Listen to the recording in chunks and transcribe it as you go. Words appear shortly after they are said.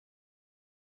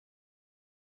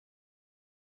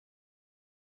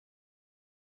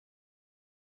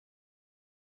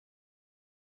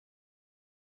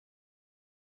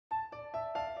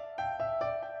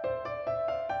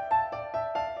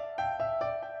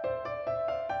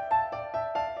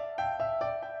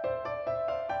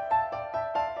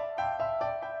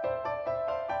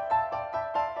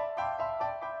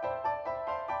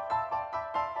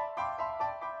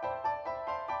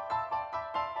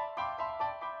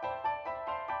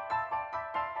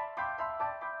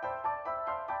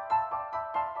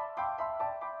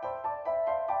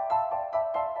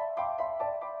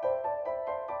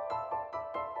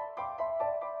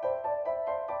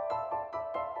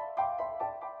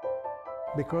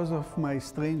Because of my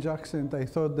strange accent, I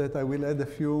thought that I will add a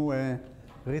few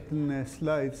written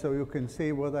slides so you can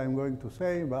see what I'm going to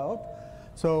say about.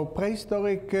 So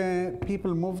prehistoric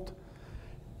people moved,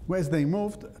 as they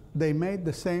moved, they made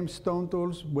the same stone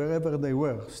tools wherever they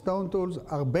were. Stone tools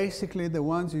are basically the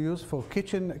ones you use for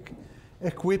kitchen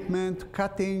equipment,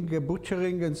 cutting,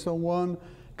 butchering, and so on,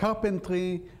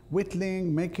 carpentry,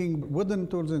 whittling, making wooden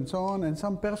tools, and so on, and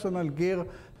some personal gear.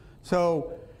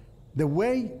 So the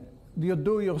way you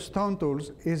do your stone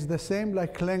tools is the same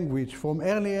like language. From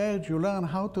early age, you learn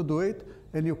how to do it,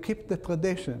 and you keep the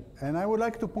tradition. And I would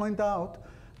like to point out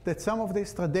that some of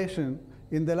this tradition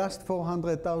in the last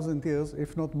 400,000 years,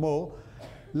 if not more,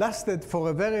 lasted for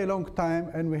a very long time,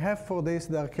 and we have for this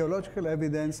the archaeological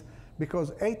evidence,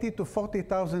 because 80 to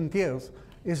 40,000 years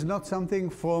is not something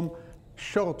from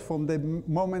short from the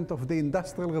moment of the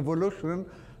Industrial Revolution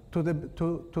to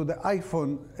the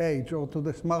iPhone age or to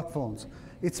the smartphones.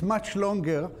 It's much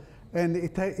longer, and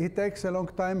it takes a long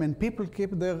time, and people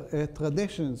keep their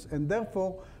traditions. And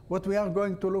therefore, what we are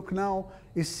going to look now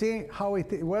is see how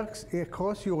it works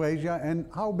across Eurasia, and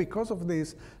how because of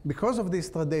these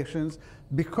traditions,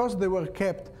 because they were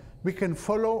kept, we can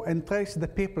follow and trace the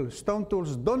people. Stone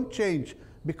tools don't change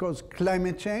because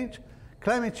climate change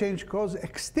causes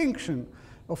extinction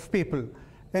of people.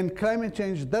 And climate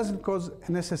change doesn't cause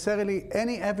necessarily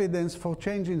any evidence for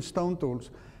change in stone tools.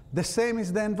 The same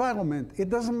is the environment. It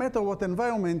doesn't matter what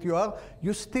environment you are,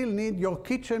 you still need your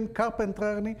kitchen,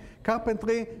 carpentry,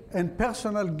 and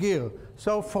personal gear.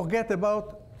 So forget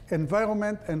about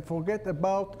environment and forget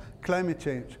about climate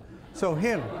change. So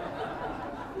here,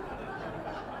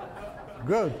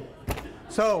 good.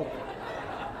 So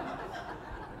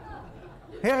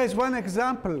here is one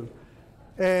example.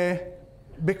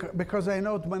 Because I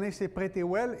know Dmanisi pretty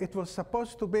well, it was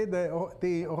supposed to be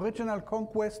the original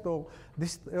conquest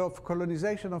of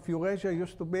colonization of Eurasia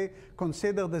used to be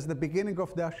considered as the beginning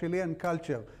of the Achillean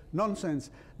culture.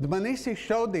 Nonsense. Dmanisi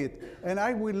showed it, and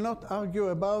I will not argue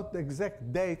about the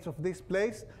exact dates of this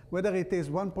place, whether it is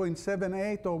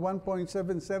 1.78 or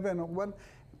 1.77 or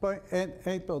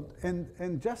 1.8.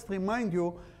 And just remind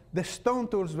you, the stone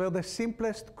tools were the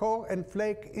simplest core and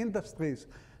flake industries.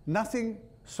 Nothing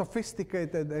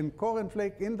sophisticated, and core and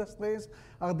flake industries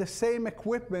are the same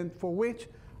equipment for which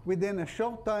within a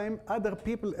short time other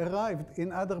people arrived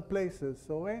in other places.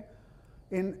 Sorry?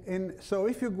 So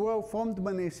if you go from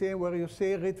Dmanisi, where you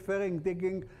see reed fairing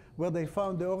digging, where they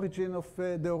found the origin of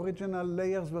the original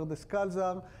layers where the skulls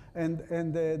are, and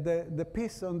the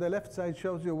piece on the left side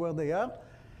shows you where they are.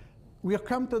 We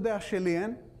come to the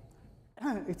Achillean.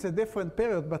 It's a different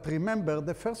period, but remember,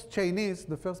 the first Chinese,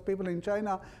 the first people in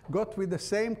China, got with the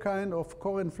same kind of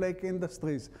core and flake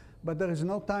industries, but there is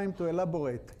no time to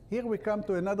elaborate. Here we come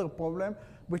to another problem,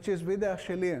 which is with the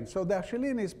Achillean. So the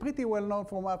Achillean is pretty well known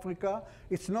from Africa.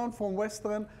 It's known from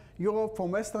Western Europe,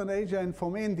 from Western Asia, and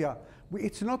from India.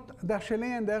 It's not the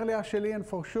Achillean, the early Achillean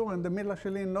for sure, and the middle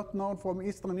Achillean not known from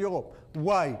Eastern Europe.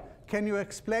 Why? Can you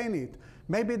explain it?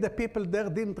 Maybe the people there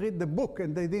didn't read the book,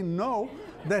 and they didn't know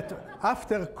that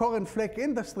after core and flake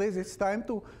industries, it's time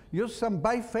to use some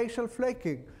bifacial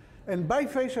flaking. And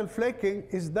bifacial flaking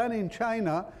is done in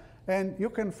China, and you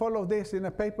can follow this in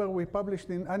a paper we published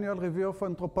in Annual Review of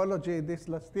Anthropology this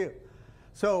last year.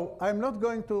 So I'm not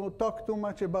going to talk too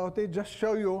much about it, just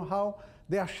show you how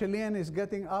the Achillean is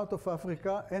getting out of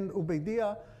Africa, and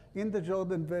Ubaidiya in the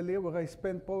Jordan Valley, where I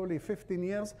spent probably 15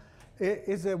 years,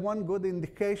 is one good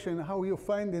indication how you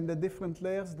find in the different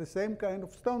layers the same kind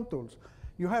of stone tools.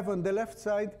 You have on the left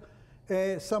side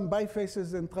some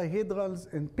bifaces and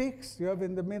trihedrals and peaks. You have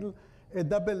in the middle a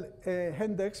double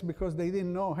hendex, because they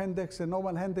didn't know a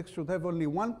normal hendex should have only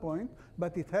one point,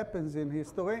 but it happens in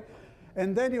history.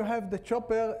 And then you have the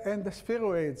chopper and the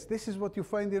spheroids. This is what you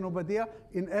find in Ubaidiya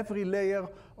in every layer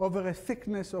over a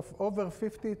thickness of over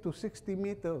 50 to 60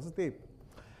 meters deep.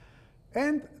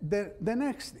 And the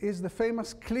next is the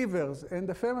famous cleavers, and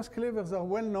the famous cleavers are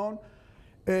well known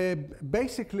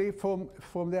basically from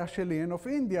the Achillean of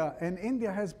India, and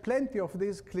India has plenty of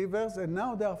these cleavers, and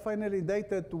now they are finally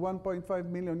dated to 1.5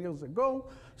 million years ago.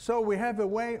 So we have a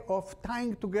way of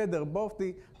tying together both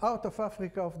the out of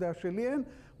Africa of the Achillean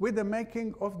with the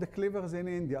making of the cleavers in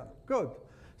India. Good.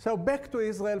 So back to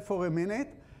Israel for a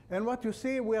minute. And what you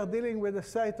see, we are dealing with a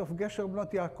site of Gesher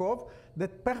Bnot Yaakov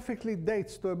that perfectly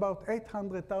dates to about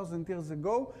 800,000 years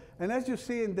ago. And as you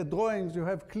see in the drawings, you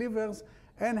have cleavers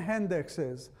and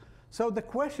handexes. So the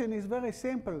question is very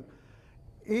simple.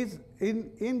 Is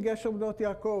in Gesher Bnot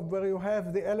Yaakov, where you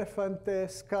have the elephant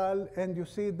skull, and you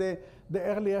see the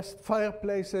earliest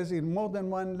fireplaces in more than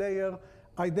one layer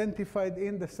identified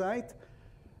in the site,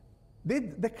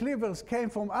 Did the cleavers came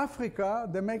from Africa,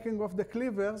 the making of the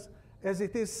cleavers, as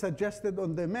it is suggested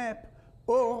on the map,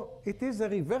 or it is a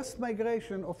reverse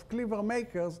migration of cleaver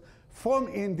makers from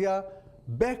India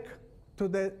back to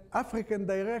the African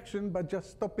direction, but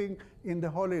just stopping in the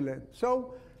Holy Land?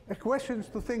 So, questions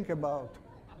to think about.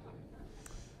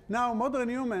 Now, modern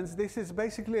humans, this is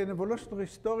basically an evolutionary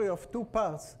story of two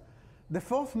parts. The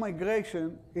fourth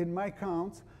migration, in my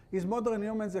counts, is modern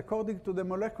humans according to the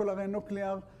molecular and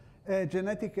nuclear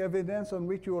genetic evidence on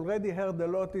which you already heard a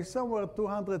lot, is somewhere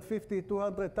 250,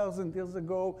 200,000 years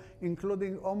ago,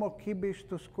 including Homo kibish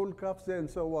to Skullcrafts and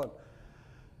so on.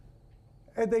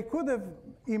 And they could have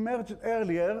emerged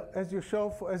earlier, as you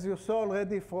saw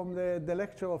already from the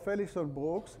lecture of Ellison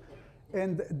Brooks.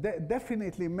 And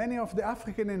definitely many of the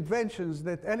African inventions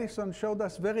that Ellison showed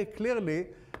us very clearly,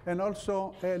 and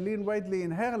also Lynn Wadley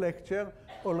in her lecture,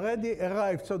 already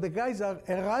arrived. So the guys are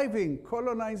arriving,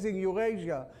 colonizing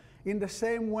Eurasia in the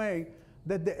same way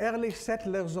that the early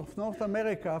settlers of North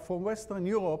America from Western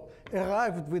Europe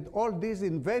arrived with all these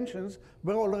inventions,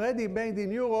 were already made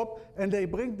in Europe, and they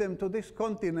bring them to this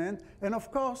continent. And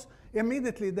of course,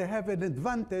 immediately they have an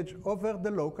advantage over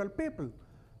the local people.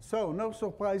 So, no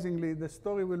surprisingly, the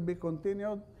story will be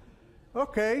continued.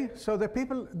 Okay, so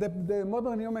the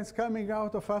modern humans coming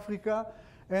out of Africa,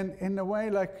 and in a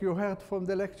way, like you heard from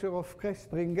the lecture of Chris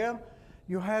Stringer,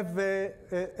 you have,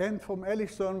 and from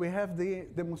Ellison, we have the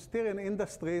Mousterian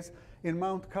industries in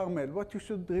Mount Carmel. What you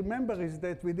should remember is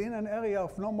that within an area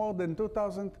of no more than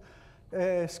 2,000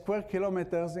 square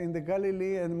kilometers in the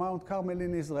Galilee and Mount Carmel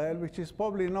in Israel, which is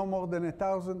probably no more than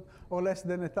 1,000 or less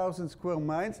than 1,000 square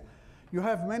miles, you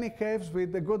have many caves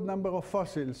with a good number of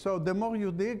fossils. So the more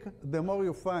you dig, the more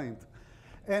you find.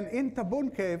 And in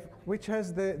Tabun Cave, which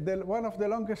has one of the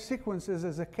longest sequences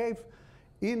as a cave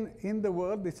in the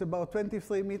world, it's about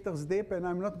 23 meters deep, and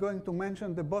I'm not going to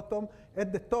mention the bottom.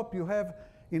 At the top, you have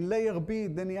in layer B,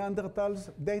 the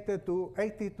Neanderthals dated to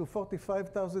 80 to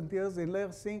 45,000 years. In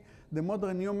layer C, the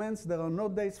modern humans. There are no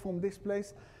dates from this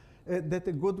place that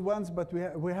are good ones, but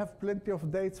we have plenty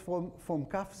of dates from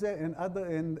Kafze and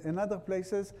other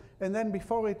places. And then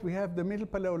before it, we have the Middle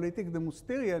Paleolithic, the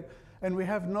Mousterian, and we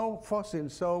have no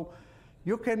fossils. So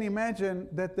you can imagine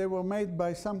that they were made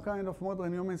by some kind of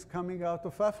modern humans coming out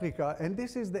of Africa. And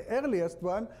this is the earliest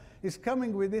one, is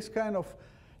coming with this kind of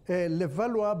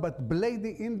Levallois but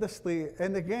bladey industry.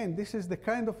 And again, this is the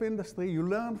kind of industry you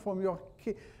learn from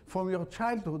your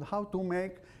childhood how to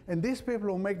make. And these people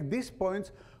who make these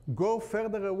points go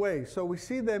further away. So we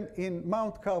see them in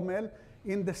Mount Carmel.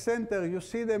 In the center, you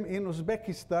see them in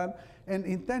Uzbekistan. And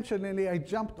intentionally, I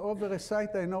jumped over a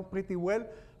site I know pretty well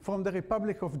from the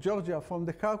Republic of Georgia, from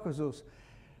the Caucasus.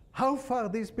 How far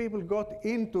these people got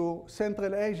into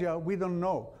Central Asia, we don't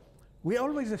know. We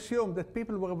always assume that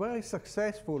people were very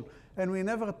successful, and we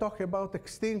never talk about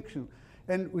extinction.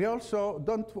 And we also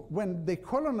don't, when they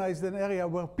colonized an area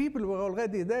where people were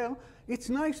already there, it's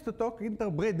nice to talk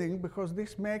interbreeding because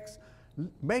this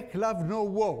make love, no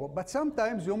war. But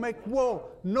sometimes you make war,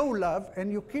 no love,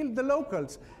 and you kill the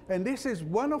locals. And this is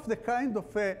one of the kind of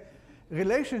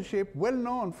relationship well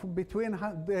known between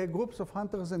the groups of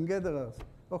hunters and gatherers.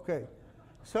 Okay,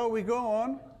 so we go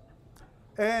on.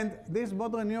 And these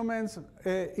modern humans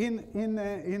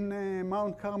in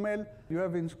Mount Carmel, you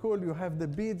have in school, you have the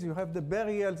beads, you have the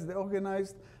burials, the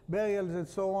organized burials and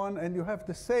so on, and you have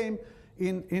the same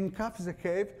in Kafze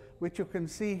Cave, which you can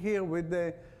see here with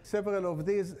several of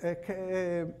these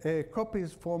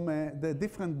copies from the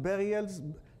different burials,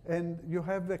 and you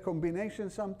have the combination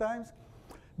sometimes.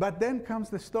 But then comes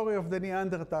the story of the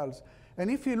Neanderthals. And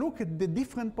if you look at the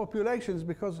different populations,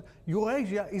 because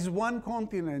Eurasia is one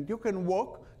continent, you can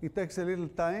walk, it takes a little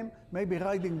time, maybe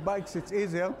riding bikes it's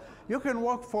easier. You can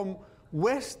walk from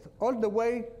west all the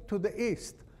way to the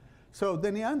east. So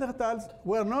the Neanderthals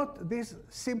were not these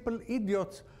simple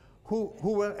idiots who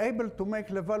were able to make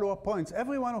Levallois points.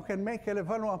 Everyone who can make a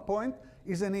Levallois point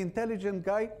is an intelligent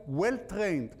guy, well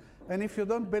trained. And if you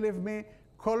don't believe me,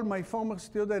 call my former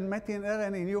student, Metin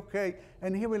Eren in UK,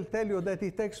 and he will tell you that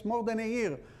it takes more than a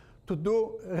year to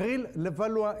do real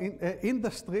Levallois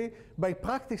industry by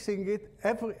practicing it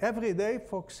every day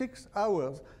for 6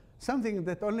 hours, something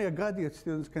that only a graduate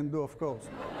students can do, of course.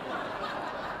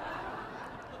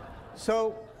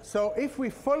 So if we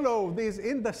follow these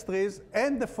industries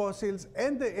and the fossils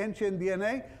and the ancient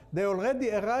DNA, they already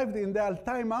arrived in the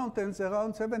Altai Mountains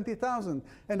around 70,000.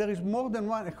 And there is more than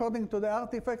one, according to the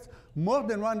artifacts, more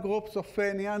than one group of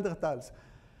Neanderthals.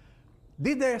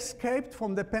 Did they escape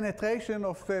from the penetration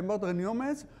of modern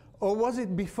humans? Or was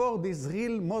it before these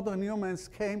real modern humans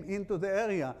came into the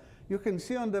area? You can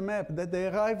see on the map that they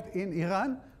arrived in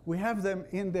Iran, We have them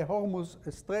in the Hormuz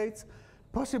Straits,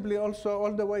 possibly also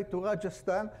all the way to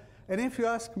Rajasthan. And if you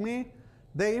ask me,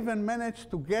 they even managed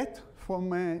to get from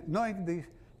knowing the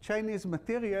Chinese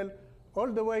material all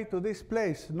the way to this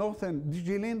place, northern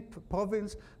Jilin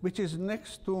province, which is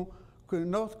next to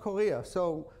North Korea.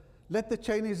 So let the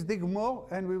Chinese dig more,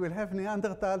 and we will have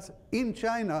Neanderthals in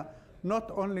China,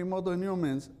 not only modern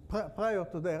humans, prior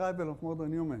to the arrival of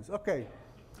modern humans. Okay.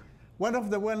 One of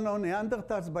the well-known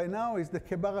Neanderthals by now is the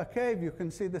Kabala Cave. You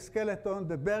can see the skeleton,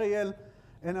 the burial,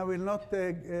 and I will not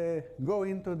go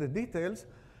into the details.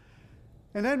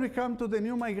 And then we come to the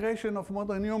new migration of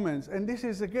modern humans. And this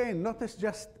is, again, not as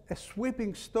just a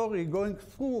sweeping story going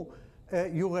through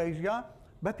Eurasia,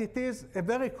 but it is a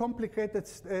very complicated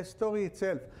story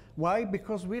itself. Why?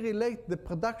 Because we relate the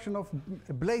production of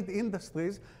blade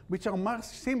industries, which are much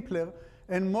simpler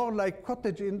and more like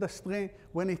cottage industry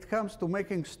when it comes to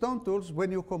making stone tools,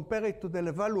 when you compare it to the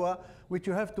Levallois, which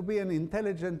you have to be an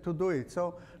intelligent to do it.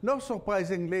 So no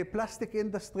surprisingly, plastic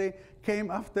industry came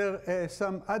after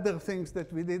some other things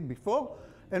that we did before.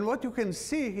 And what you can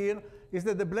see here is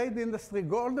that the blade industry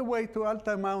go all the way to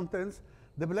Altai Mountains.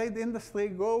 The blade industry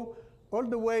go all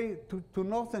the way to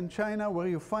northern China, where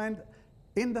you find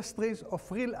industries of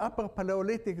real upper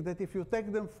Paleolithic that if you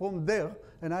take them from there,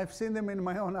 and I've seen them in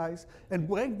my own eyes, and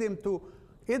break them to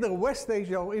either West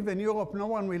Asia or even Europe, no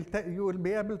one will you will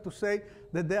be able to say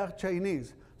that they are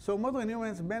Chinese. So modern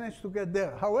humans managed to get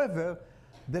there. However,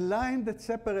 the line that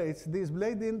separates these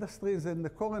blade industries and the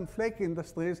corn flake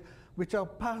industries, which are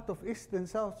part of East and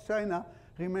South China,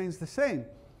 remains the same.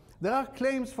 There are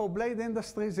claims for blade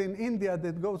industries in India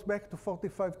that goes back to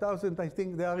 45,000. I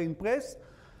think they are in press.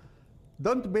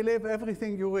 Don't believe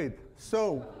everything you read.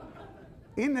 So,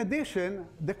 in addition,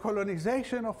 the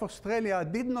colonization of Australia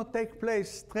did not take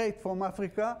place straight from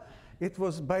Africa. It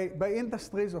was by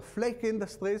industries of flake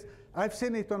industries. I've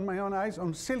seen it on my own eyes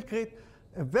on silkite,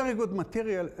 a very good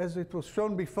material, as it was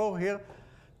shown before here,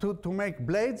 to make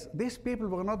blades. These people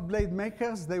were not blade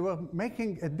makers. They were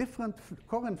making a different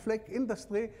corn flake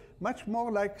industry, much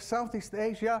more like Southeast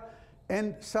Asia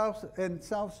and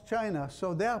South China.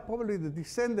 So they are probably the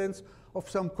descendants of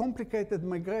some complicated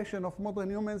migration of modern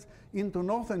humans into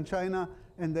northern China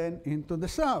and then into the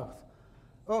south.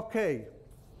 Okay.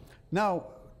 Now,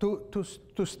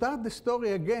 to start the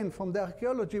story again from the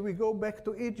archaeology, we go back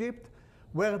to Egypt,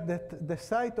 where the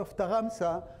site of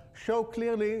Taramsa show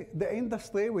clearly the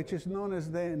industry, which is known as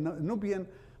the Nubian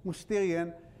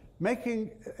Mousterian,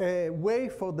 making a way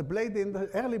for the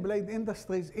early blade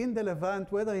industries in the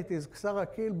Levant, whether it is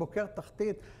Ksarakil, Boker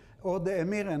Tahtit, or the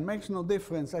Emiran, makes no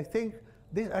difference. I think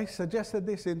I suggested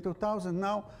this in 2000.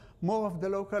 Now, more of the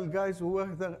local guys who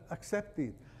work there accept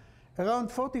it.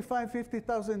 Around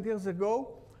 50,000 years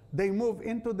ago, they moved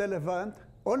into the Levant,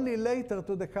 only later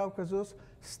to the Caucasus,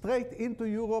 straight into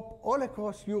Europe, all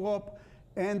across Europe,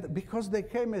 and because they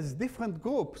came as different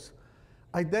groups,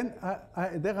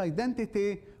 their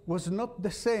identity was not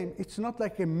the same. It's not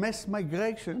like a mass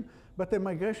migration, but a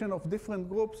migration of different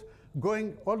groups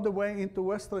going all the way into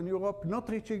Western Europe, not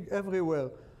reaching everywhere.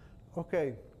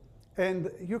 Okay, and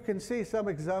you can see some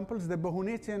examples. The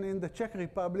Bohunicean in the Czech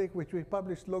Republic, which we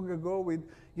published long ago with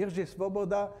Jiří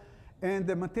Svoboda, and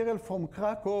the material from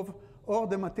Krakow, or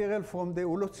the material from the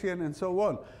Ulutian, and so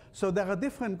on. So there are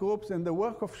different groups, and the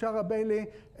work of Shara Bailey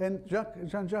and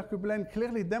Jean-Jacques Hublin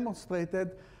clearly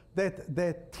demonstrated that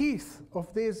the teeth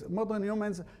of these modern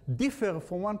humans differ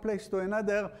from one place to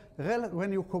another,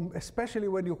 especially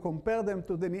when you compare them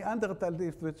to the Neanderthal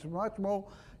teeth, which is much more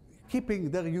keeping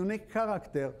their unique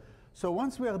character. So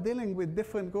once we are dealing with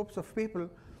different groups of people,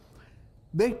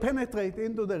 they penetrate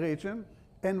into the region,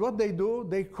 and what they do,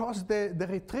 they cause the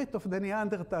retreat of the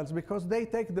Neanderthals, because they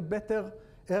take the better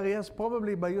areas,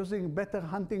 probably by using better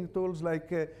hunting tools like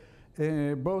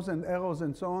bows and arrows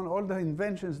and so on, all the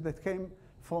inventions that came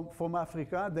from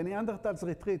Africa. The Neanderthals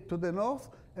retreat to the north,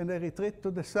 and they retreat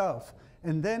to the south.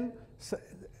 And then,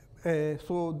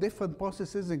 through different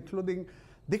processes, including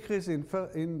decrease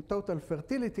in total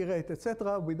fertility rate,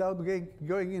 etc., without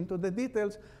going into the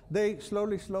details, they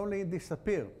slowly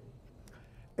disappear.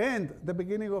 And the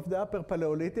beginning of the Upper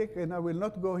Paleolithic, and I will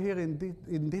not go here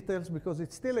in details because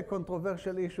it's still a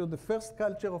controversial issue. The first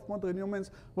culture of modern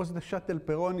humans was the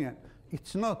Châtelperronian.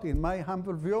 It's not, in my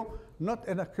humble view, not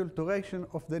an acculturation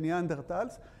of the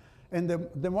Neanderthals. And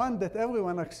the one that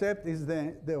everyone accepts is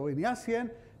the Aurignacian,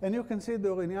 and you can see the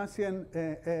Aurignacian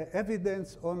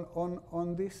evidence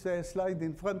on this slide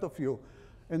in front of you.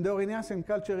 And the Aurignacian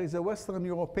culture is a Western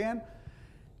European,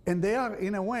 and they are,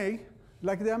 in a way,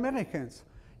 like the Americans.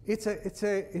 It's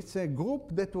a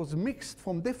group that was mixed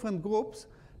from different groups,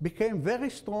 became very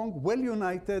strong, well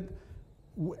united,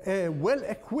 well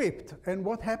equipped, and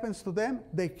what happens to them?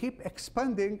 They keep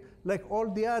expanding like all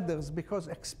the others, because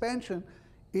expansion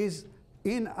is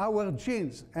in our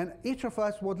genes, and each of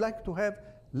us would like to have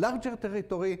larger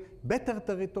territory,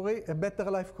 and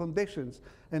better life conditions.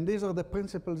 And these are the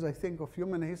principles, I think, of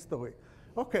human history.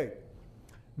 Okay,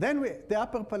 then the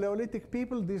Upper Paleolithic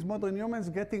people, these modern humans,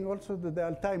 getting also to the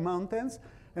Altai Mountains.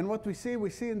 And what we see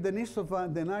in the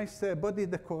Nisova, the nice body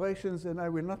decorations, and I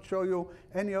will not show you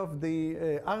any of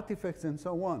the artifacts and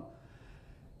so on.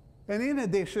 And in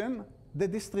addition, the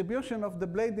distribution of the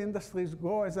blade industries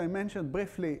go, as I mentioned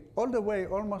briefly, all the way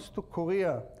almost to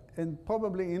Korea, and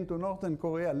probably into Northern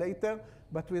Korea later,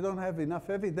 but we don't have enough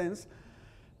evidence.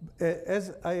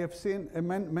 As I have seen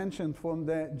mentioned from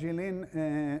the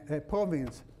Jilin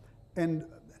province. And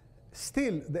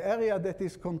still, the area that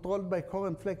is controlled by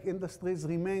current flake industries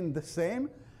remain the same.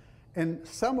 And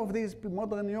some of these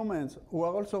modern humans, who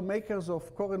are also makers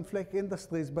of current flake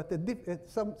industries, but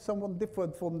somewhat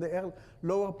different from the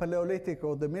lower Paleolithic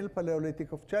or the Middle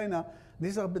Paleolithic of China,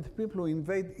 these are the people who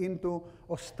invade into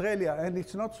Australia. And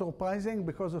it's not surprising,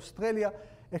 because Australia,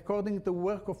 according to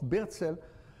work of Birdsell,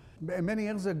 many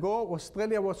years ago,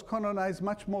 Australia was colonized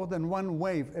much more than one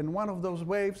wave. And one of those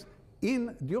waves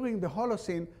during the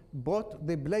Holocene brought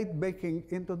the blade making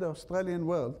into the Australian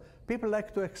world. People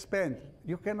like to expand.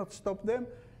 You cannot stop them.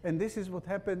 And this is what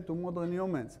happened to modern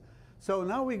humans. So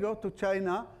now we go to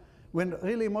China, when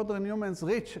really modern humans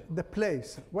reach the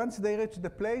place. Once they reach the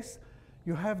place,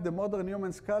 you have the modern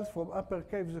human skulls from Upper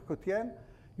Cave Zucotian.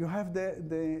 You have the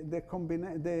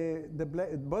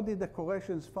body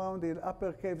decorations found in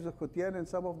Upper Cave Zucotian, and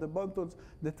some of the bone tools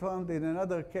that found in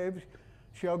another cave,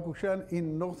 Xiaogushan,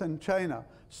 in northern China.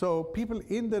 So people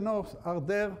in the north are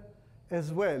there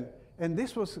as well. And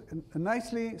this was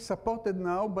nicely supported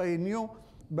now by new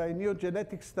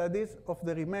genetic studies of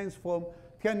the remains from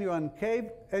Tianyuan Cave,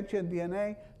 ancient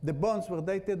DNA. The bones were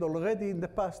dated already in the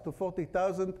past to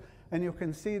 40,000, and you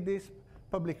can see this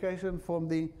publication from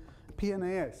the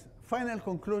PNAS. Final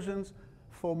conclusions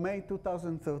for May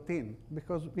 2013,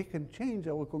 because we can change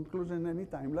our conclusion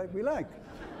anytime like we like.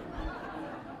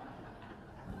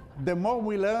 The more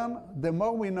we learn, the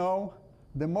more we know,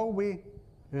 the more we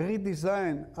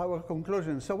redesign our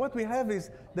conclusions. So what we have is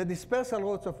the dispersal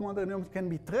routes of modern humans can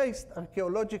be traced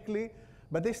archaeologically,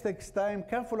 but this takes time,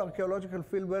 careful archaeological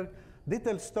fieldwork,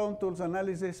 detailed stone tools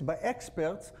analysis by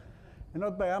experts and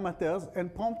not by amateurs,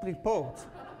 and prompt reports.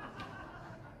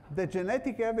 The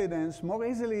genetic evidence, more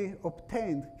easily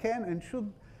obtained, can and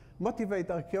should motivate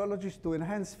archaeologists to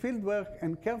enhance fieldwork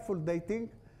and careful dating.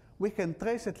 We can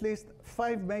trace at least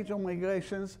 5 major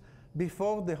migrations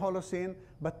before the Holocene,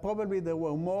 but probably there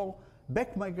were more.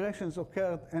 Back migrations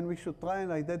occurred, and we should try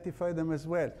and identify them as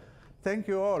well. Thank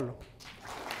you all.